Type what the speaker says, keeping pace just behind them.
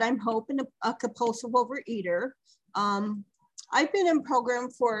I'm Hope and a compulsive overeater. I've been in program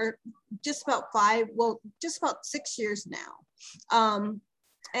for just about 6 years now.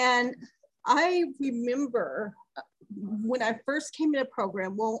 And I remember when I first came into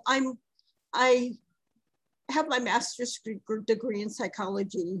program, I have my master's degree in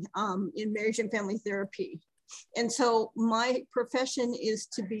psychology in marriage and family therapy. And so my profession is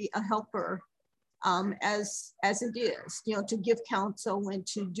to be a helper as it is, to give counsel and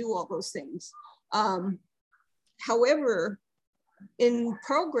to do all those things. However, in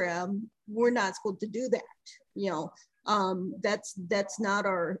program, we're not supposed to do that. That's not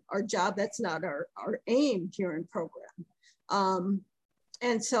our job. That's not our aim here in program.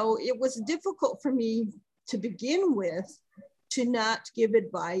 And so it was difficult for me to begin with to not give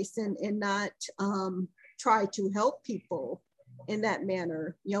advice and not try to help people in that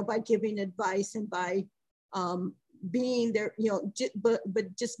manner, by giving advice and by being there,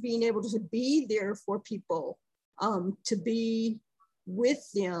 but just being able to be there for people, to be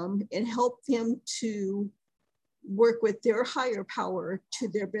with them and help them to work with their higher power to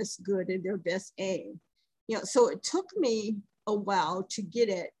their best good and their best aim. So it took me a while to get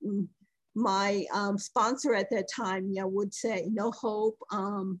it. And my sponsor at that time, would say, "No, Hope,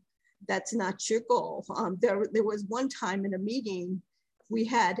 that's not your goal." There was one time in a meeting, we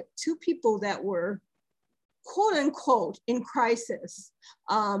had two people that were quote unquote in crisis.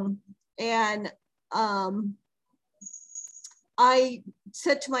 I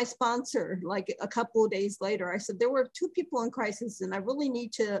said to my sponsor, like a couple of days later, I said, there were two people in crisis and I really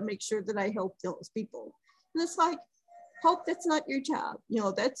need to make sure that I help those people. And it's like, Hope, that's not your job.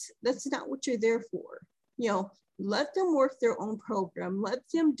 That's not what you're there for. Let them work their own program. Let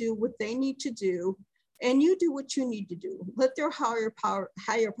them do what they need to do. And you do what you need to do. Let their higher power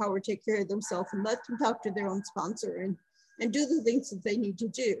take care of themselves and let them talk to their own sponsor and do the things that they need to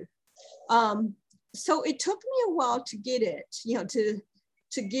do. So it took me a while to get it,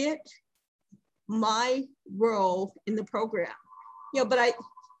 to get my role in the program, but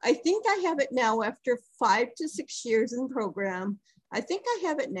I think I have it now after 5 to 6 years in the program. I think I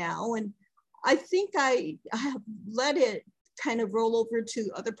have it now. And I think I have let it kind of roll over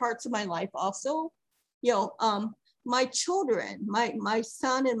to other parts of my life also. My children, my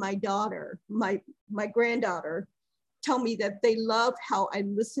son and my daughter, my granddaughter tell me that they love how I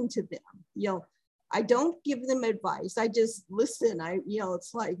listen to them. I don't give them advice. I just listen.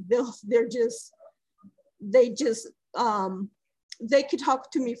 It's like they could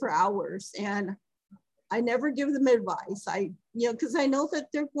talk to me for hours and I never give them advice. Because I know that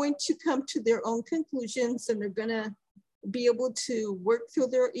they're going to come to their own conclusions and they're going to be able to work through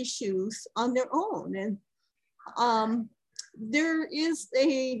their issues on their own. And there is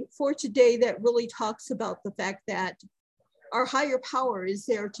a for today that really talks about the fact that our higher power is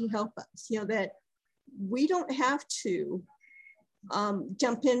there to help us, that we don't have to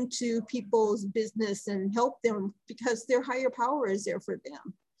jump into people's business and help them because their higher power is there for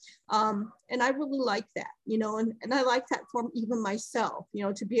them. And I really like that, and I like that for even myself,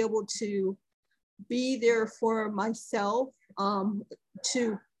 to be able to be there for myself,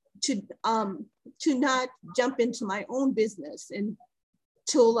 to not jump into my own business and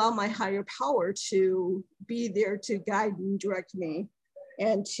to allow my higher power to be there to guide and direct me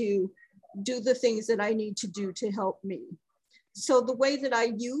and to do the things that I need to do to help me. So the way that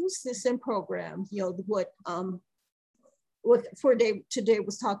I use this in program, what today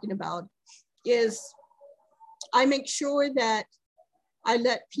was talking about is I make sure that I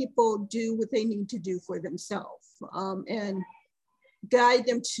let people do what they need to do for themselves, and guide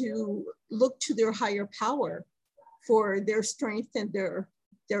them to look to their higher power for their strength and their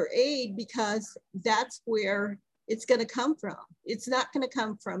aid, because that's where it's going to come from. It's not going to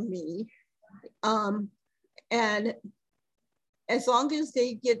come from me. And as long as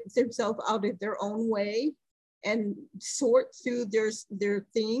they get themselves out of their own way and sort through their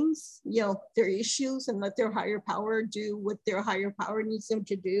things, their issues, and let their higher power do what their higher power needs them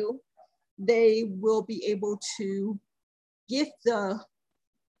to do, they will be able to get the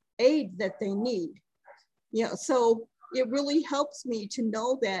aid that they need. So it really helps me to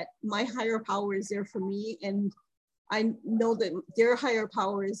know that my higher power is there for me, and I know that their higher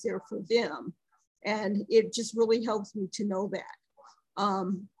power is there for them. And it just really helps me to know that.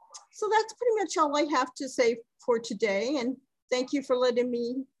 So that's pretty much all I have to say for today. And thank you for letting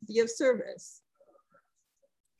me be of service.